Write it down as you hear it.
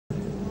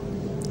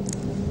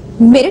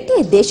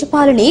මෙරටේ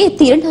දේශපාලනයේ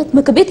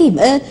තීරණාත්මක බෙදීම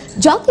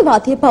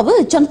ජාතිවාදයේ පව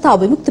ජනතා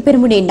විමුක්ති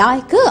පෙරමුණේ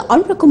නායක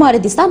අනුර කුමාර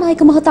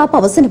දිසානායක මහතා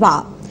පවසනවා.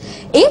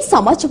 ඒ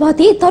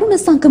සමාජවාදී තරුණ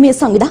සංගමයේ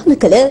සංවිධානය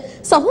කළ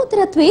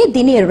සහෝදරත්වයේ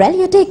දිනයේ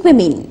රැළියට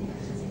එක්වෙමින්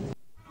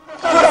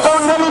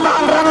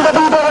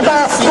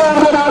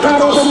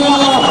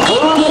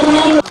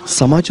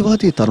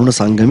සමාජවාදී තරුණ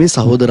සංගමේ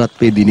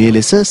සහෝදරත්වයේ දිනයේ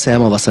ලෙස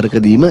සෑම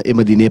වසරකදීම එම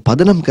දිනය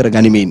පදනම් කර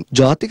ගනිමින්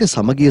ජාතික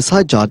සමගිය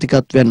සහ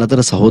ජාතිකත්වයන්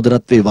අතර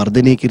සහෝදරත්වයේ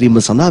වර්ධනය කිරීම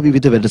සඳහා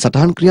විවිධ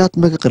වැඩසටහන්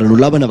ක්‍රියාත්මක කරනු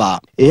ලබනවා.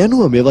 ඒ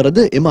අනුව මෙවරද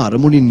එම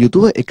අරමුණින්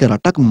යුතුව එක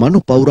රටක්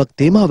මනු පවුරක්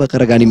තේමාව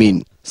කර ගනිමින්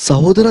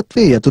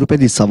සහෝදරත්වයේ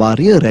යතුරුපැදි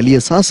සවාරිය රැළිය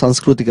සහ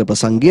සංස්කෘතික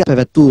ප්‍රසංගය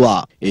පැවැත්වුවා.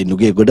 ඒ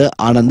නුගේගොඩ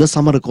ආනන්ද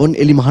සමරකෝන්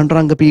එලිමහන්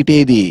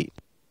රංගපීඨයේදී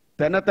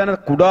තැන තැන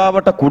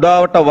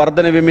කුඩාවට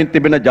වර්ධනය වෙමින්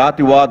තිබෙන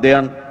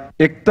ජාතිවාදයන්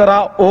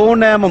එක්තරා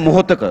ඕනෑම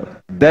මොහොතක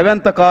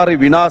දැවැන්තකාරී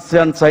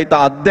විනාශයන් සහිත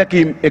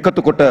අත්දැකීම්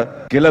එකතු කොට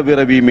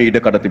කෙළවර වීමේ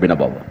ඉඩකඩ තිබෙන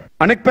බව.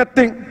 අනෙක්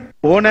පැත්තෙන්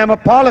ඕනෑම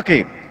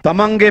පාලකයෙක්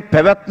තමන්ගේ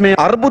පැවැත්මේ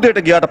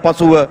අර්බුදයට ගියාට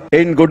පසුව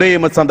එයින් ගොඩ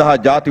ඒම සඳහා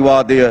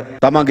ජාතිවාදය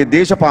තමන්ගේ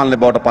දේශපාලන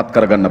බවට පත්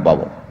කරගන්න බව.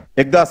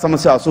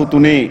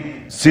 1983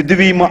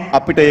 සිදුවීම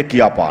අපිට එය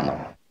කියාපානවා.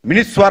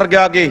 මිනිස්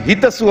වර්ගයාගේ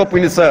හිතසුව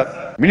පිණිස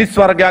මිනිස්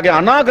වර්ගයාගේ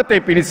අනාගතය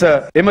පිණිස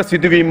එම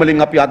සිදුවීම්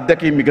වලින් අපි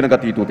අත්දැකීම් ඉගෙන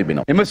ගත යුතු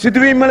තිබෙනවා. එම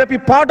සිදුවීම් වල අපි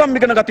පාඩම්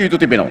ඉගෙන ගත යුතු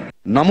තිබෙනවා.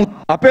 නමුත්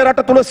අපේ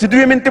රට තුල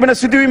සිදුවීමෙන් තිබෙන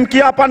සිදුවීම්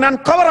කියාපාන්නන්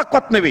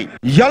කවරක්වත් නෙවෙයි.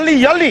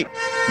 යලි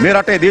මේ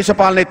රටේ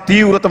දේශපාලනයේ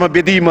තීව්‍රතම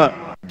බෙදීම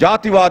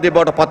ජාතිවාදයේ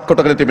බවට පත්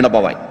කොටගෙන තිබෙන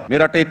බවයි. මේ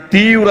රටේ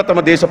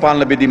තීව්‍රතම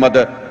දේශපාලන බෙදීමද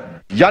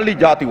යලි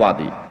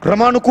ජාතිවාදී.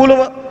 ක්‍රමානුකූලව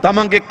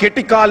තමන්ගේ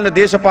කෙටි කාලීන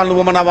දේශපාලන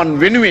වමනාවන්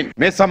වෙනුවෙන්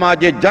මේ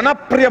සමාජයේ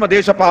ජනප්‍රියම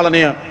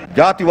දේශපාලනය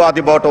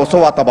ජාතිවාදී බවට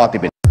ඔසවා තබා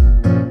තිබෙනවා.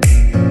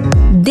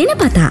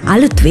 දිනපතා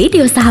අලුත්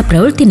වීඩියෝ සහ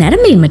ප්‍රවෘත්ති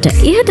නැරඹීමට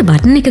ඉහත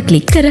බටන් එක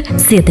ක්ලික් කර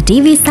සියත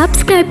TV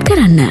සබ්ස්ක්‍රයිබ්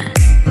කරන්න.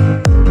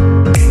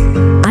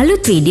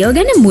 අලුත් වීඩියෝ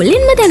ගැන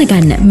මුලින්ම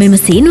දැනගන්න මෙම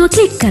සීනුව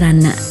ක්ලික්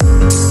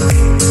කරන්න.